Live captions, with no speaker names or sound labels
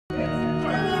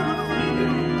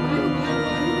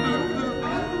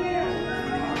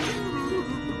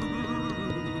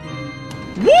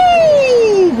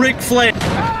Ric Flair.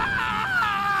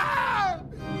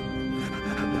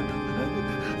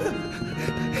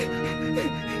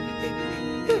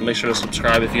 Make sure to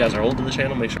subscribe if you guys are old to the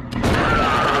channel. Make sure.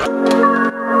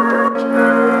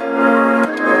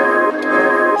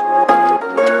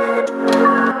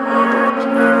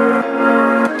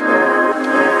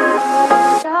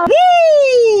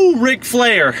 Woo! Ric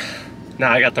Flair.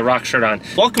 Now I got the Rock shirt on.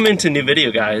 Welcome into a new video,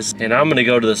 guys. And I'm gonna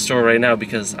go to the store right now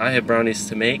because I have brownies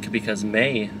to make, because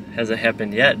May hasn't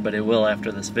happened yet, but it will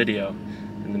after this video.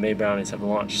 And the May brownies have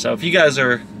launched. So if you guys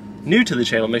are new to the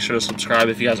channel, make sure to subscribe.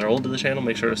 If you guys are old to the channel,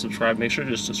 make sure to subscribe. Make sure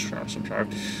to just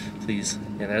subscribe, please.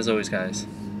 And as always, guys,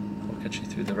 I'll catch you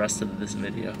through the rest of this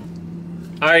video.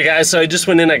 Alright guys, so I just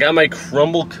went in, I got my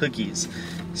crumble cookies.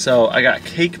 So I got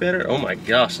cake batter. Oh my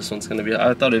gosh, this one's gonna be,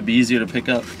 I thought it'd be easier to pick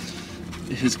up.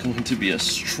 It is going to be a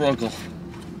struggle.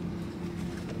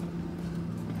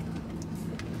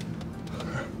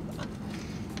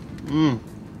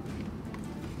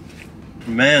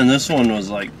 Man, this one was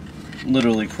like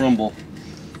literally crumble.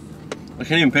 I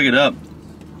can't even pick it up.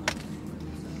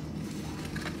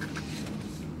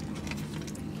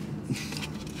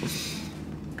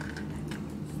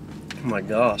 Oh my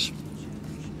gosh.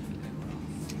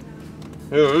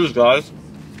 Here it is, guys.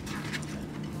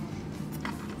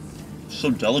 So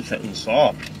delicate and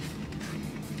soft.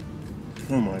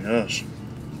 Oh my gosh.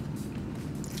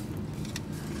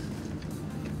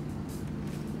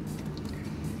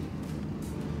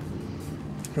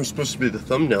 It was supposed to be the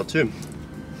thumbnail too.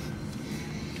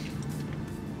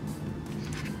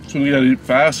 So we gotta eat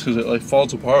fast because it like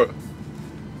falls apart.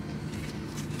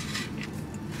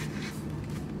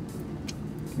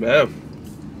 Man.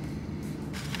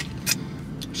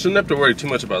 Shouldn't have to worry too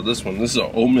much about this one. This is an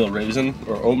oatmeal raisin,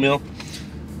 or oatmeal.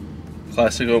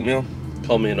 Classic oatmeal.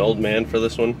 Call me an old man for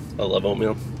this one. I love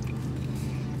oatmeal.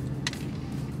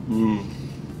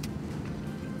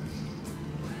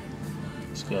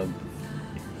 It's good.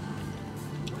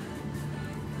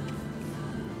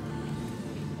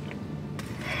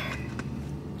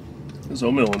 This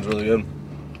oatmeal one's really good.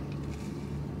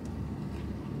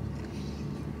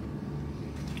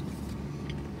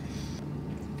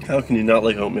 How can you not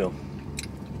like oatmeal?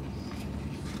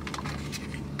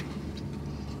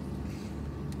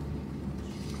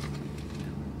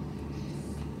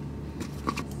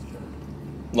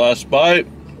 Last bite,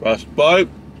 last bite.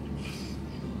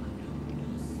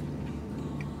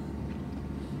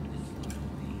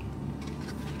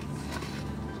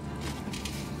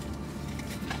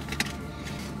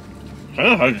 Kind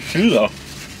of hard to chew though.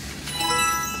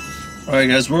 Alright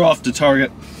guys, we're off to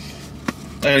Target.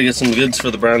 I gotta get some goods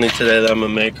for the brownie today that I'm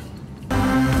gonna make.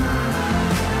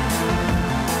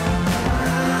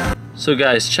 So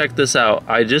guys, check this out.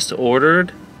 I just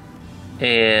ordered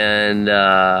and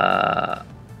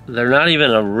they're not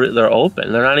even they're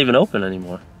open. They're not even open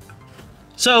anymore.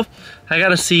 So I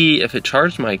gotta see if it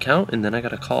charged my account, and then I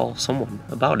gotta call someone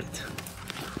about it.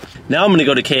 Now I'm gonna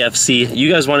go to KFC. You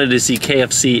guys wanted to see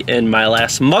KFC in my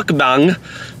last mukbang,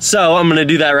 so I'm gonna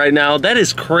do that right now. That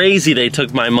is crazy they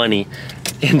took my money,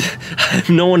 and I have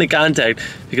no one to contact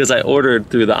because I ordered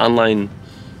through the online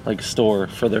like store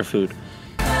for their food.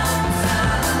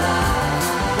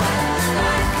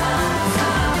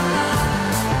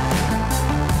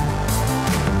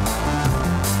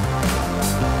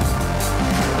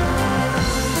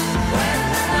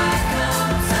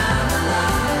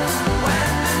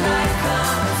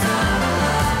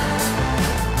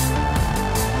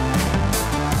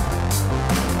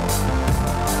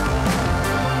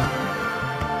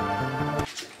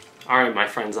 Alright my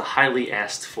friends, a highly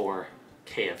asked for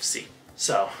KFC.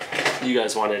 So, you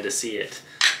guys wanted to see it.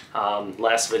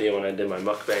 Last video when I did my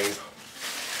mukbang.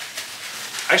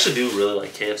 I actually do really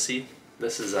like KFC.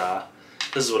 This is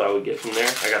what I would get from there.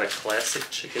 I got a classic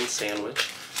chicken sandwich.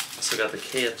 Also got the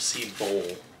KFC bowl.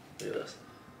 Look at this.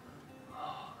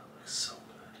 Oh, that looks so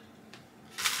good.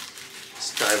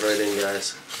 Let's dive right in,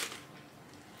 guys.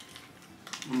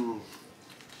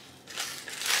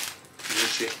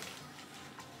 Juicy.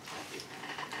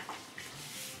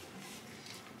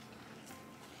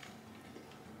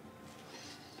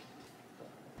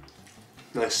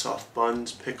 Nice soft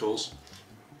buns, pickles.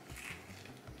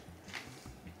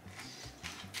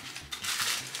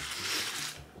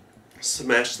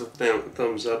 Smash the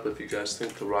thumbs up if you guys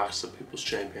think The Rock's the people's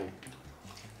champion.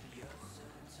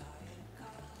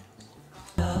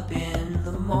 Up in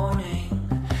the morning,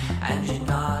 and you're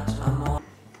not a more.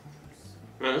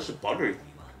 Man, this is buttery.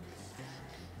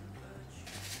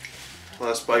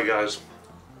 Last bite, guys.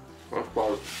 Last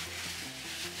bite.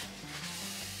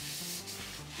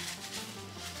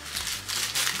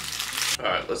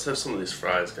 Alright, let's have some of these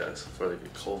fries, guys, before they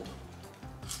get cold.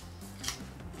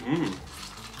 Mmm.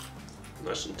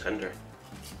 Nice and tender.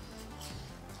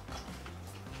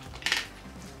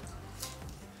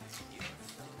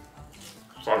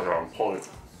 Fries are on point.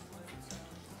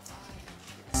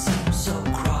 So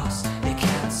cross, they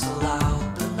cancel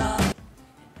out the love.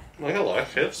 I'm not gonna lie,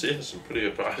 KFC has some pretty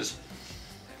good fries.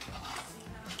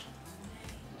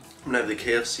 I'm gonna have the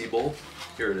KFC bowl.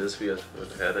 Here it is, if you guys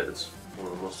haven't had it. It's one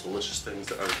of the most delicious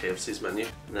things on KFC's menu.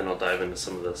 And then I'll dive into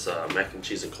some of this mac and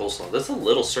cheese and coleslaw. That's a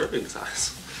little serving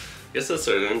size. I guess that's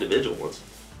their individual ones.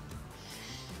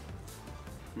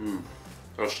 Mmm.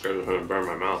 I was scared of going to burn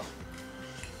my mouth.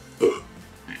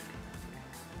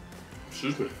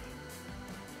 Excuse me.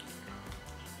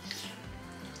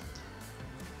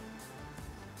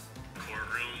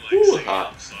 Ooh,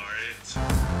 hot.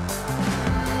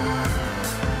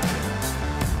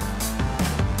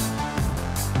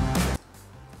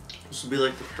 This would be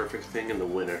like the perfect thing in the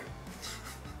winter.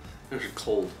 It's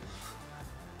cold.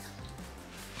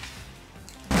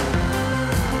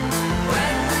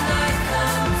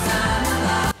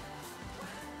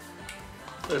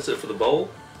 That's it for the bowl.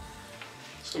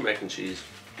 Some mac and cheese.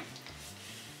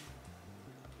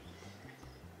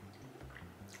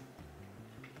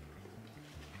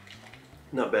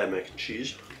 Not bad mac and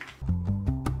cheese.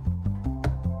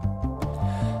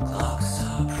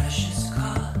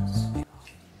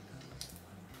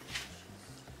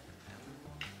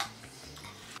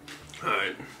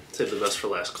 Alright, save the best for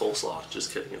last, coleslaw.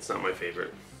 Just kidding, it's not my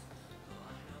favorite.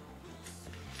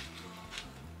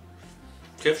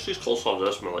 KFC's coleslaw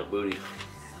does smell like booty.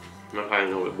 I'm not how I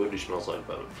know what booty smells like,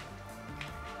 but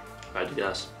I had to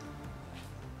guess.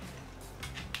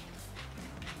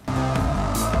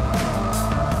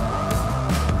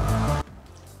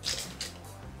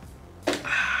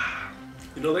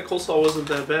 You know, that coleslaw wasn't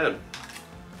that bad.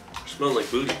 It smelled like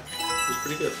booty. It was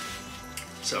pretty good.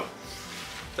 So,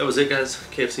 that was it, guys.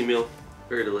 KFC meal.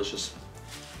 Very delicious.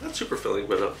 Not super filling,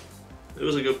 but it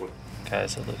was a good one.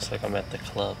 Guys, it looks like I'm at the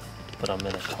club, but I'm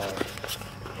in a car.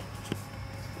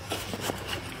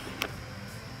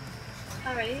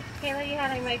 Alrighty. Kayla, you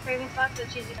had my cravings box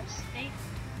with cheesy steak.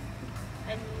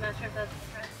 I'm not sure if that's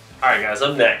the correct. Alright guys,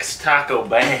 up next, Taco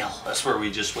Bell. That's where we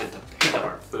just went to pick up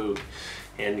our food.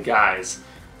 And guys,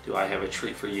 do I have a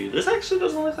treat for you? This actually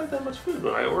doesn't look like that much food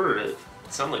when I ordered it.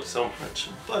 It sounded like so much,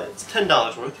 but it's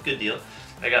 $10 worth, a good deal.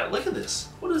 I got, look at this.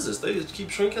 What is this? They just keep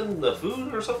shrinking the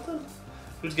food or something?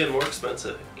 Food's getting more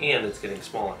expensive and it's getting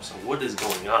smaller, so what is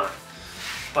going on?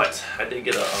 But I did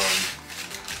get a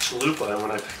chalupa, and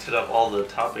when I picked it up, all the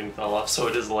topping fell off, so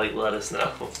it is light lettuce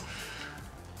now.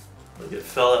 Like, it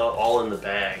fell out all in the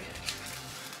bag.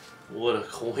 What a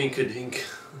coinkadink.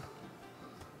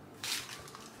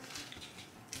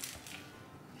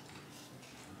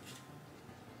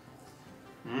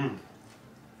 Mmm.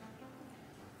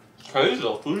 It's crazy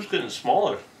though, food's getting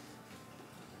smaller.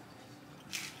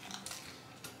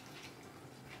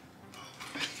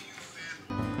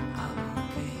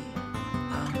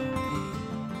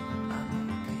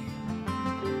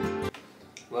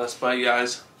 Last bite,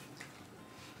 guys.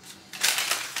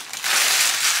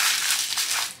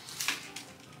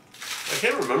 I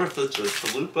can't remember if it's a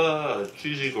chalupa, a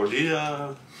cheesy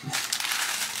gordita.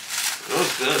 It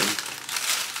was good.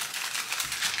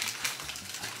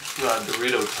 Got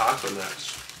Dorito taco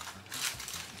next.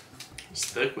 It's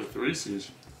thick with Reese's.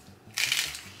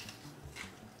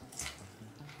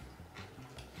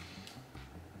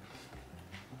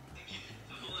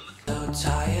 So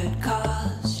tired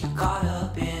 'cause you got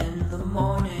up in the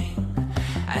morning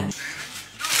and...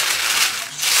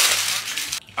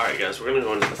 Alright guys, we're gonna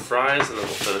go into the fries and then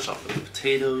we'll finish off with the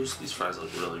potatoes. These fries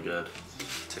look really good.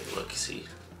 Take a look, see.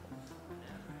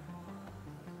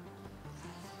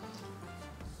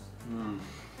 Mmm.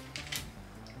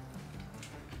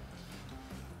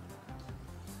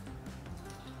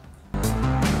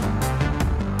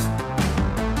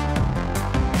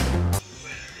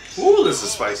 Ooh, this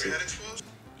is spicy.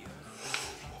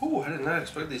 Ooh, I did not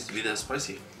expect these to be that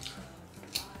spicy.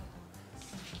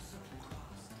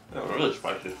 They're really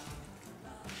spicy.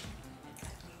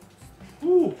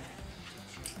 Ooh.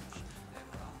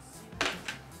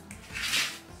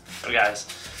 Oh guys,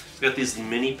 we got these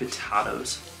mini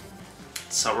potatoes.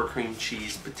 Sour cream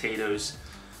cheese potatoes.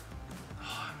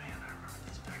 Oh man, I remember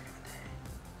these back in the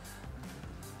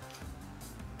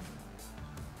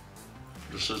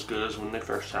day. Just as good as when they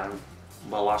first had them,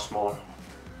 but a lot smaller.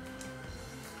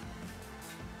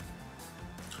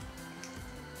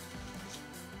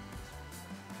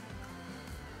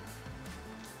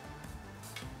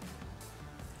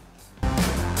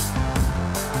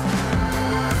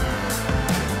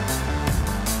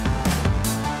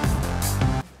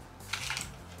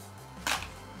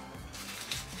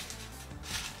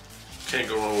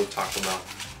 to talk about.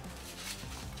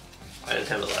 I didn't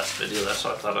have it last video, that's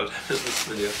why I thought I'd have it in this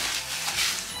video.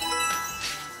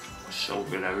 So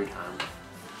good every time.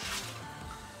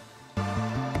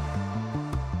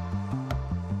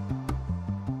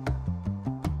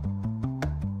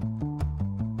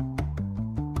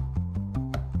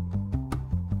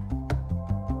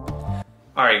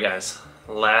 Alright guys,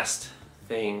 last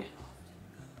thing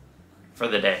for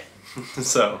the day.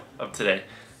 So, of today.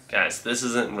 Guys, this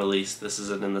isn't released, this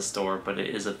isn't in the store, but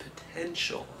it is a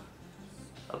potential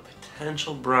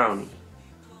brownie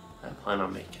I plan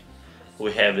on making.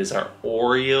 What we have is our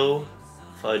Oreo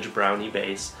fudge brownie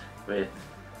base with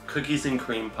cookies and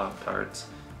cream Pop-Tarts.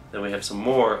 Then we have some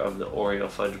more of the Oreo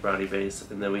fudge brownie base,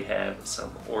 and then we have some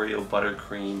Oreo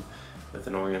buttercream with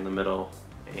an Oreo in the middle,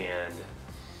 and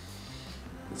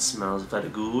it smells very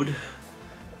good.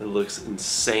 It looks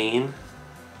insane.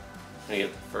 I'm gonna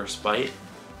get the first bite.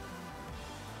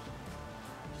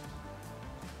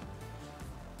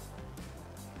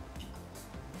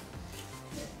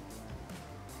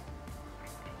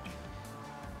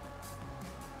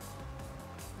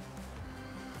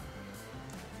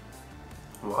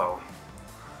 Wow.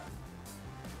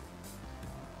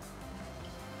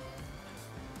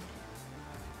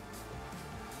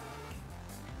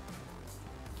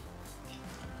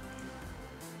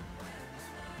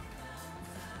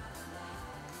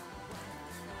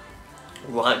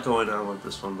 A lot going on with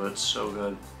this one, but it's so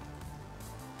good.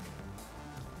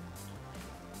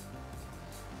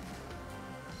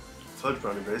 Fudge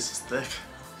brownie base is thick.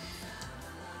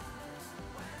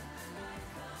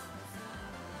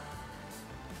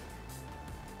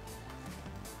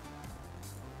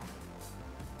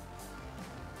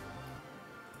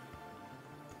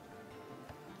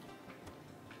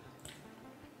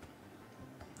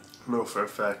 I know for a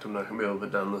fact I'm not going to be able to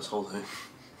put down this whole thing.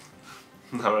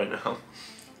 Not right now.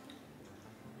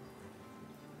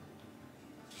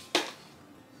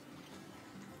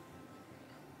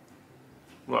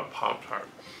 What Pop-Tart?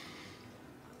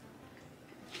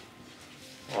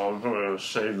 Oh, I'm going to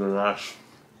save the rest.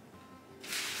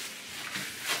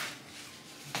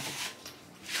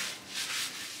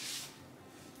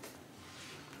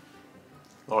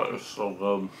 Oh, it's so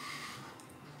good.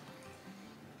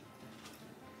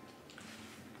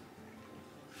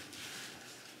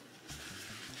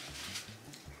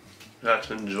 You have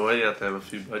to enjoy it, you have to have a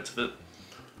few bites of it.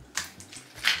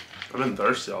 I've been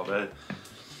thirsty all day.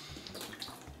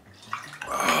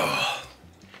 Oh.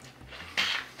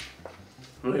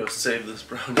 I'm gonna go save this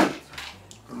brownie.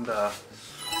 And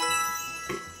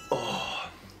oh, I've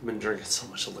been drinking so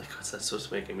much liquids, that's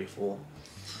what's making me full.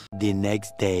 The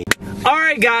next day.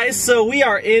 Alright guys, so we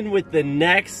are in with the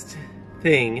next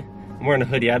thing. I'm wearing a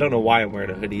hoodie. I don't know why I'm wearing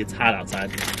a hoodie, it's hot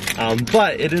outside.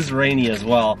 But it is rainy as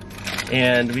well.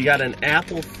 And we got an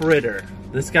apple fritter.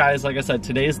 This guy is, like I said,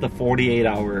 today is the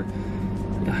 48-hour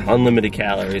unlimited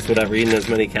calories, whatever, eating as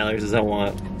many calories as I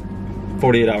want.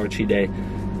 48-hour cheat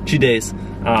days.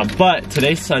 But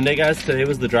today's Sunday, guys. Today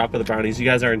was the drop of the brownies. You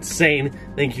guys are insane.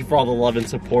 Thank you for all the love and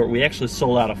support. We actually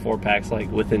sold out of 4-packs like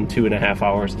within 2.5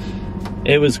 hours.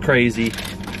 It was crazy.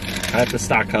 I have to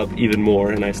stock up even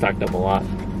more, and I stocked up a lot.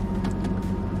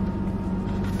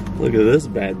 Look at this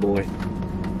bad boy.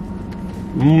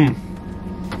 Mmm.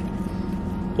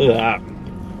 Look at that.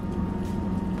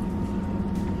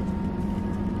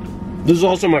 This is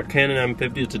also my Canon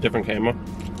M50. It's a different camera.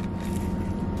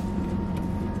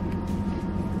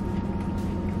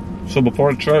 So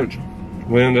before church,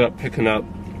 we ended up picking up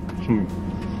some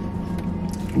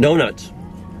donuts.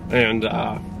 And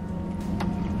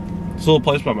this little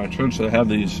place by my church, they have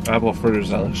these apple fritters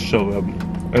that look so good.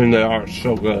 I mean, they are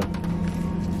so good.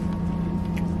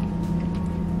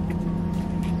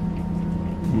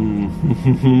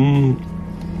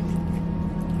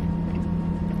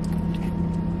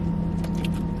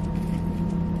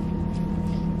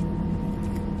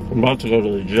 I'm about to go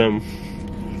to the gym.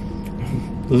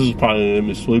 This is probably gonna make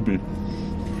me sleepy.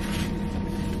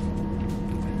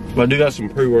 But I do got some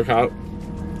pre-workout.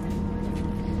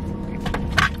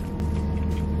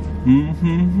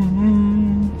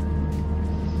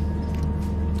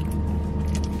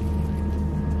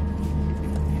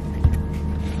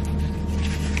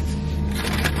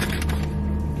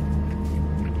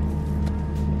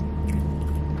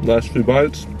 Last few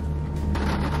bites.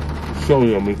 So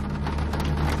yummy.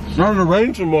 It's starting to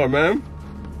rain some more, man.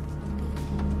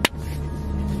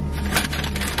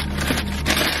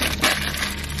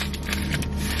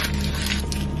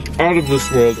 Out of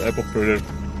this world apple fritter.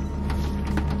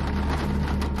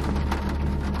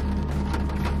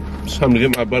 It's time to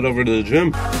get my butt over to the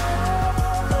gym.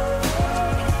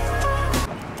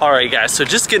 All right, guys, so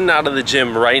just getting out of the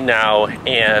gym right now,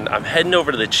 and I'm heading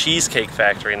over to the Cheesecake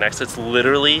Factory next. It's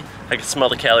literally, I can smell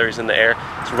the calories in the air.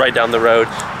 It's right down the road.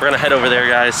 We're gonna head over there,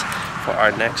 guys, for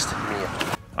our next meal.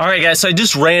 All right, guys, so I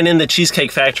just ran in the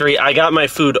Cheesecake Factory. I got my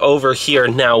food over here.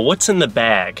 Now, what's in the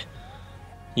bag?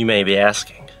 You may be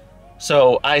asking.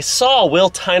 So I saw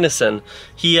Will Tyneson.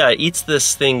 He eats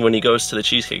this thing when he goes to the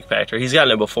Cheesecake Factory. He's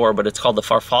gotten it before, but it's called the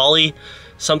Farfalle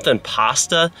something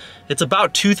pasta. It's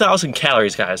about 2,000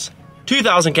 calories, guys.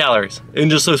 2,000 calories in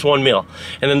just this one meal.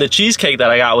 And then the cheesecake that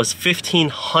I got was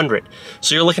 1,500.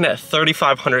 So you're looking at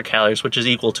 3,500 calories, which is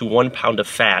equal to 1 pound of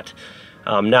fat.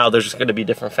 Now there's gonna be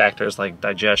different factors like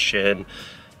digestion,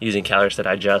 using calories to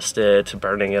digest it,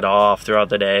 burning it off throughout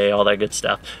the day, all that good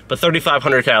stuff. But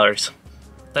 3,500 calories.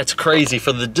 That's crazy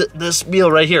for this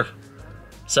meal right here.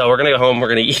 So we're gonna go home, we're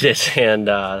gonna eat it, and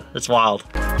it's wild.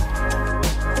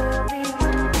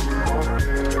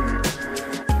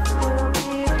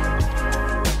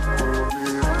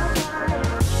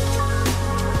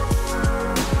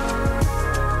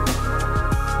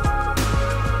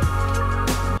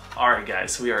 Alright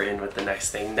guys, we are in with the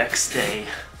next thing, next day.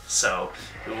 So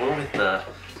we went with the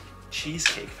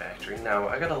Cheesecake Factory. Now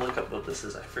I gotta look up what this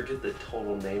is. I forget the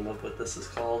total name of what this is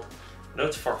called. No,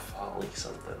 it's Farfalle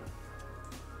something.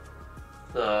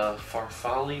 The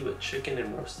Farfalle with chicken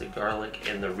and roasted garlic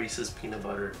and the Reese's peanut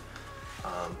butter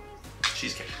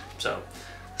cheesecake. So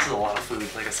this is a lot of food.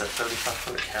 Like I said,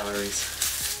 3,500 calories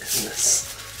in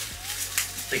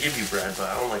this. They give you bread, but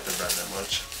I don't like the bread that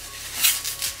much.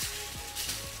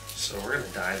 So we're gonna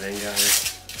dive in,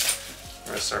 guys.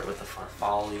 We're gonna start with the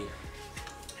Farfalle.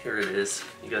 Here it is.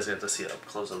 You guys get to see it up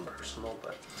close and personal,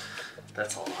 but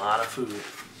that's a lot of food.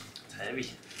 It's heavy.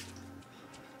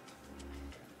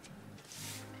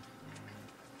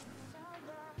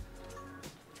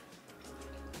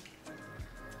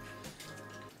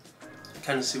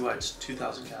 Kind of see why it's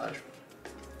 2,000 calories.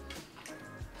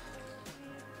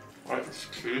 Alright, it's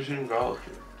cheese and garlic.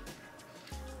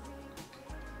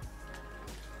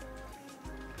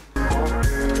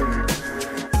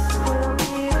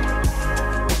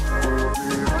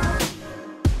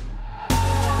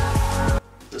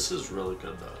 This is really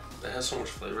good though. It has so much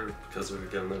flavor because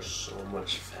again there's so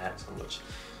much fat, so much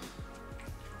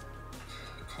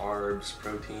carbs,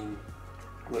 protein.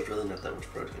 There's really not that much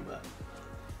protein, but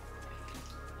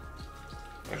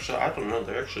actually I don't know,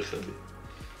 there actually should be.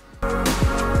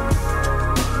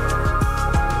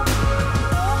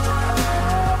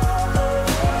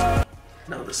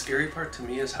 Now the scary part to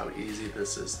me is how easy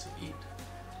this is to eat.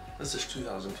 This is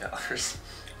 2,000 calories.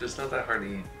 It's not that hard to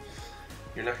eat.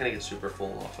 You're not gonna get super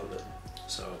full off of it.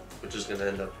 So, which is gonna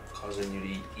end up causing you to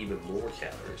eat even more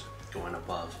calories going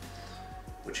above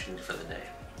what you need for the day.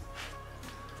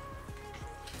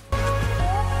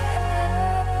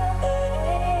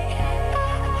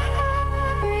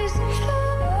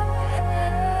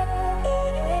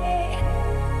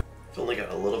 I've only got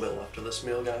a little bit left of this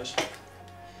meal, guys.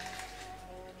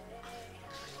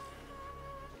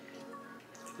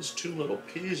 These two little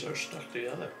peas are stuck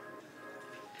together.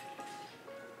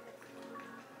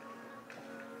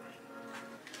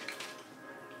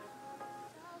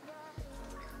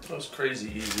 That was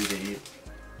crazy easy to eat.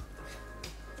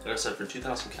 Like I said, for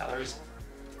 2,000 calories,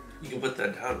 you can put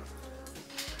that down.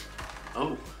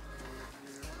 Oh,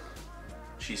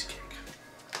 cheesecake.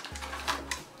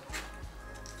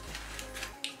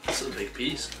 This is a big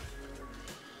piece.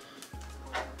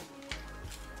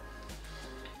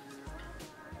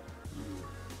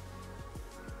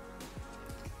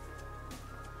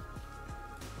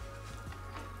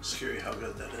 Scary how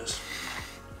good that is.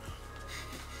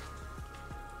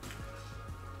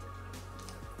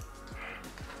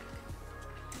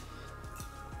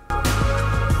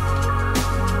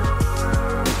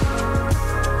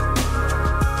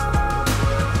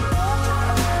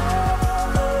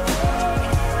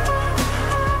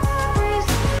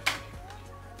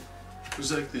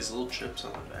 There's like these little chips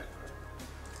on the back.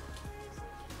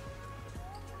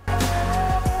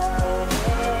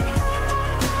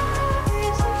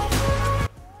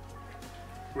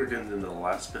 We're getting into the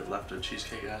last bit left of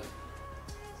cheesecake, guys.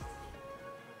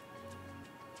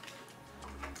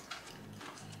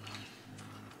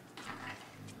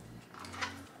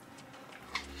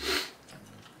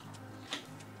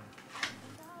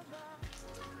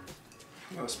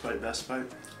 Last bite, best bite.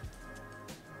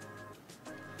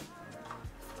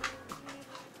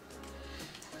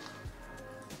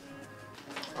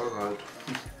 Oh God.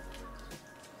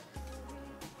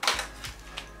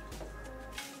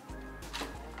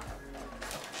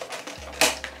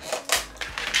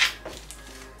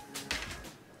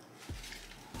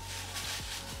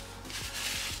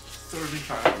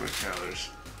 500 calories.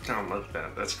 Not much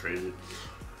that. That's crazy.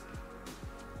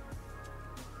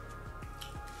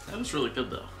 That was really good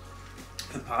though.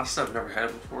 The pasta I've never had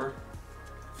before.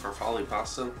 Farfalle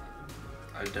pasta.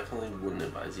 I definitely wouldn't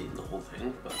advise eating the whole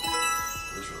thing, but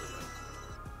it was really good.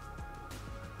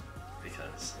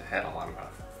 Because it had a lot of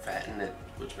fat in it,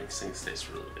 which makes things taste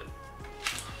really good.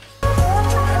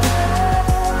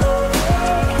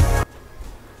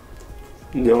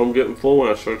 You know, I'm getting full when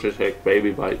I start to take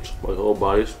baby bites, like little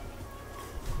bites.